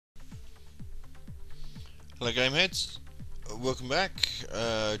Hello Gameheads, welcome back.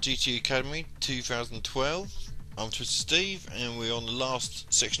 GT Academy 2012. I'm Twisted Steve and we're on the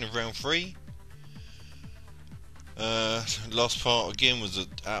last section of round 3. Last part again was an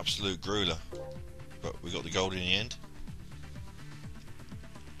absolute grueler, but we got the gold in the end.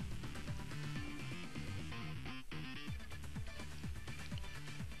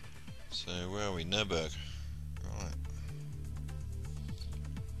 So where are we? Nürburgring. Right.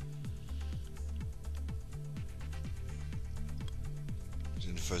 It's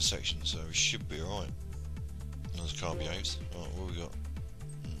in the first section, so we should be alright. Those car behaves. Right, what have we got?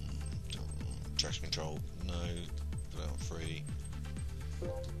 Traction control, no. Put out 3.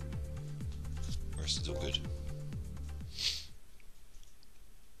 Rest is all good.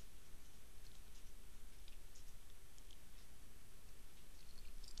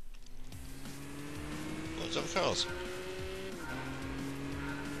 What's up with cars?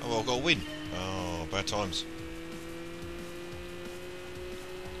 Oh well, I've got to win. Oh, bad times.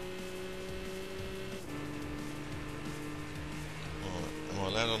 Am I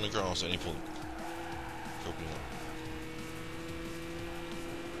allowed on the grass at any point? Probably not.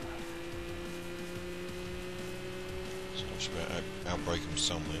 So I should be able to outbreak them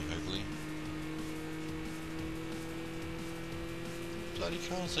somewhere, hopefully. Bloody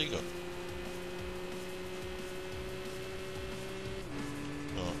cars they got.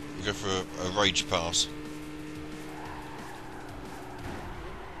 Alright, we'll go for a rage pass.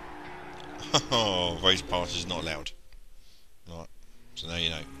 Oh, rage pass is not allowed. Right, so now you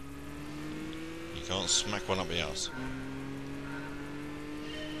know. You can't smack one up the arse.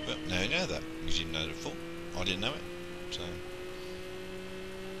 But now you know that, because you didn't know it before. I didn't know it. So,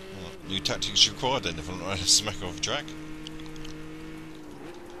 well, new tactics required then if I'm not allowed to smack off the track.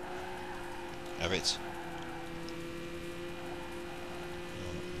 Have it.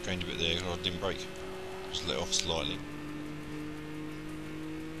 Oh, gained a bit there because I didn't brake. Just let off slightly.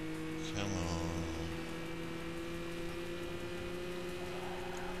 Come on.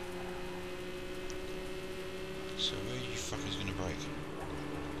 So where are you fuckers gonna brake?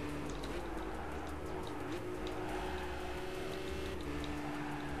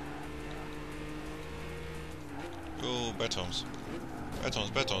 Oh, bad times. Bad times,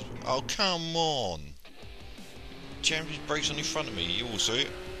 bad times. Oh, come on! Jam his brakes on in front of me, you all see it.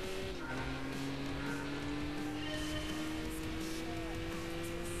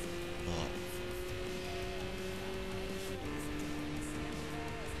 Right.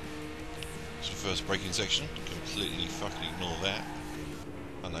 It's the first braking section. Completely fucking ignore that.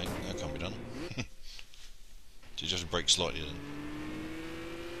 Oh no, that can't be done. So just brake slightly then.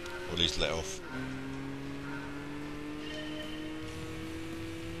 Or at least let off.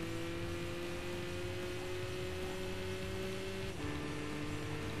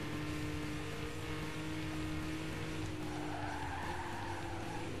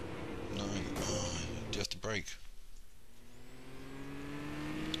 No, you have to brake.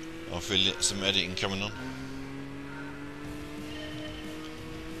 I feel some editing coming on.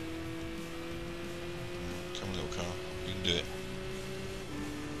 Come on, little car, you can do it.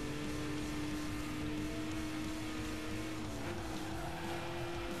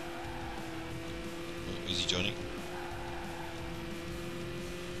 Oh, easy, Johnny.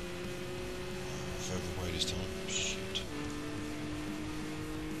 Further away this time. Shit.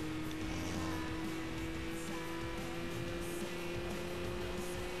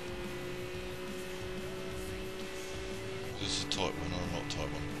 This is a tight one, or not a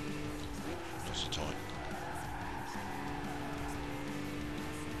tight one. That's a tight.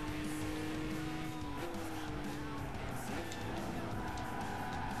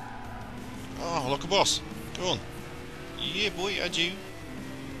 Oh, like a boss. Go on. Yeah, boy, had you.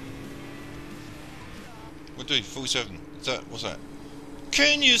 What do? 47. Is that? What's that?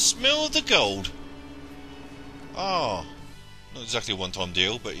 Can you smell the gold? Ah, not exactly a one-time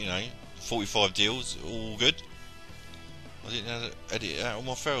deal, but you know, 45 deals, all good. I didn't know how to edit it out all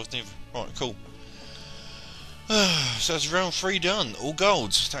my fails neither. Right, cool. So that's round 3 done. All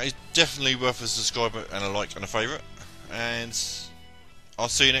golds. That is definitely worth a subscribe and a like and a favourite. And I'll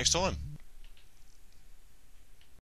see you next time.